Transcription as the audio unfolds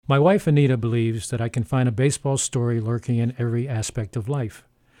My wife Anita believes that I can find a baseball story lurking in every aspect of life,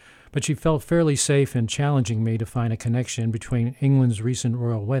 but she felt fairly safe in challenging me to find a connection between England's recent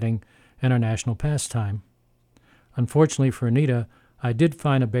royal wedding and our national pastime. Unfortunately for Anita, I did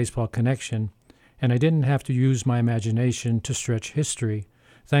find a baseball connection, and I didn't have to use my imagination to stretch history,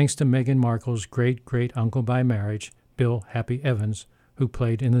 thanks to Meghan Markle's great-great-uncle by marriage, Bill Happy Evans, who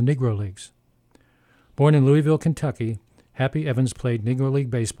played in the Negro Leagues. Born in Louisville, Kentucky, Happy Evans played Negro League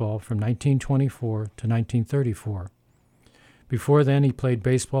baseball from 1924 to 1934. Before then, he played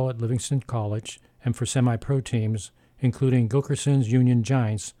baseball at Livingston College and for semi-pro teams, including Gilkerson's Union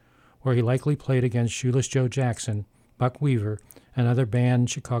Giants, where he likely played against Shoeless Joe Jackson, Buck Weaver, and other banned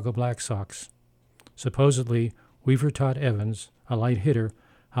Chicago Black Sox. Supposedly, Weaver taught Evans, a light hitter,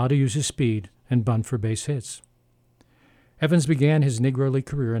 how to use his speed and bunt for base hits. Evans began his Negro League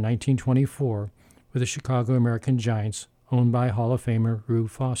career in 1924 with the Chicago American Giants, owned by Hall of Famer Rube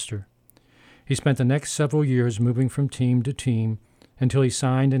Foster. He spent the next several years moving from team to team until he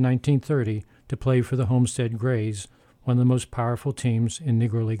signed in 1930 to play for the Homestead Grays, one of the most powerful teams in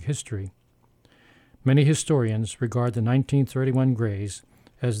Negro League history. Many historians regard the 1931 Grays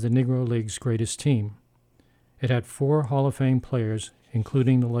as the Negro League's greatest team. It had 4 Hall of Fame players,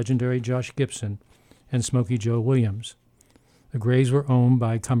 including the legendary Josh Gibson and Smokey Joe Williams. The Grays were owned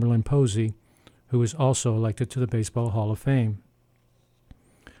by Cumberland Posey, who was also elected to the Baseball Hall of Fame.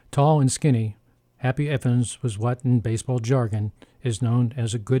 Tall and skinny, Happy Evans was what, in baseball jargon, is known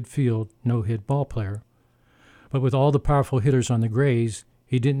as a good field, no-hit ball player. But with all the powerful hitters on the Grays,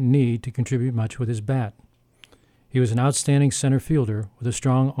 he didn't need to contribute much with his bat. He was an outstanding center fielder with a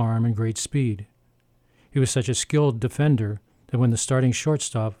strong arm and great speed. He was such a skilled defender that when the starting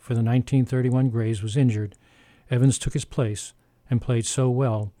shortstop for the 1931 Grays was injured, Evans took his place and played so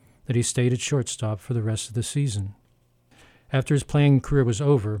well that he stayed at shortstop for the rest of the season. After his playing career was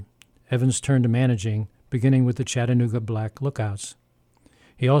over, Evans turned to managing, beginning with the Chattanooga Black Lookouts.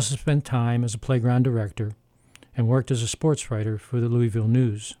 He also spent time as a playground director and worked as a sports writer for the Louisville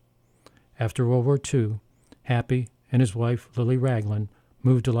News. After World War II, Happy and his wife, Lily Ragland,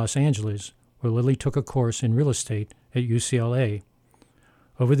 moved to Los Angeles, where Lily took a course in real estate at UCLA.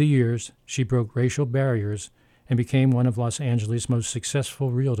 Over the years, she broke racial barriers and became one of Los Angeles' most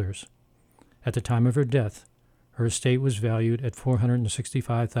successful realtors. At the time of her death, her estate was valued at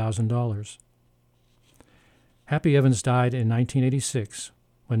 $465,000. Happy Evans died in 1986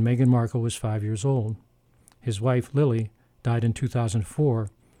 when Meghan Markle was 5 years old. His wife, Lily, died in 2004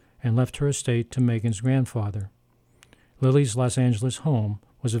 and left her estate to Meghan's grandfather. Lily's Los Angeles home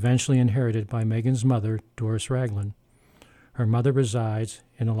was eventually inherited by Meghan's mother, Doris Ragland. Her mother resides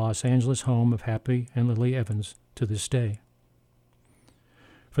in the Los Angeles home of Happy and Lily Evans to this day.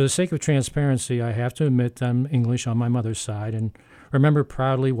 For the sake of transparency, I have to admit I'm English on my mother's side and remember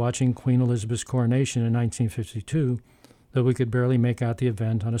proudly watching Queen Elizabeth's coronation in 1952, though we could barely make out the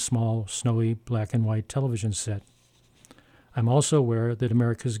event on a small, snowy, black and white television set. I'm also aware that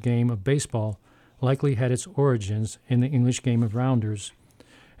America's game of baseball likely had its origins in the English game of rounders,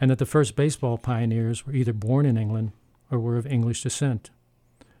 and that the first baseball pioneers were either born in England or were of English descent.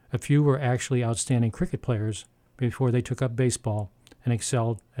 A few were actually outstanding cricket players before they took up baseball and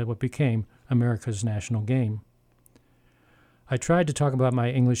excelled at what became America's national game. I tried to talk about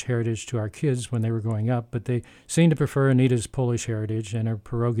my English heritage to our kids when they were growing up, but they seemed to prefer Anita's Polish heritage and her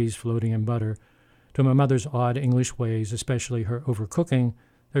pierogies floating in butter to my mother's odd English ways, especially her overcooking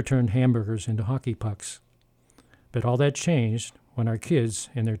that turned hamburgers into hockey pucks. But all that changed when our kids,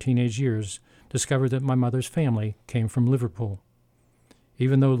 in their teenage years, discovered that my mother's family came from Liverpool.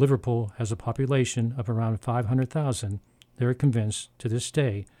 Even though Liverpool has a population of around 500,000, they're convinced to this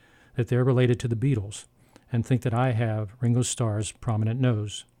day that they're related to the Beatles and think that I have Ringo Starr's prominent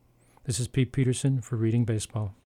nose. This is Pete Peterson for Reading Baseball.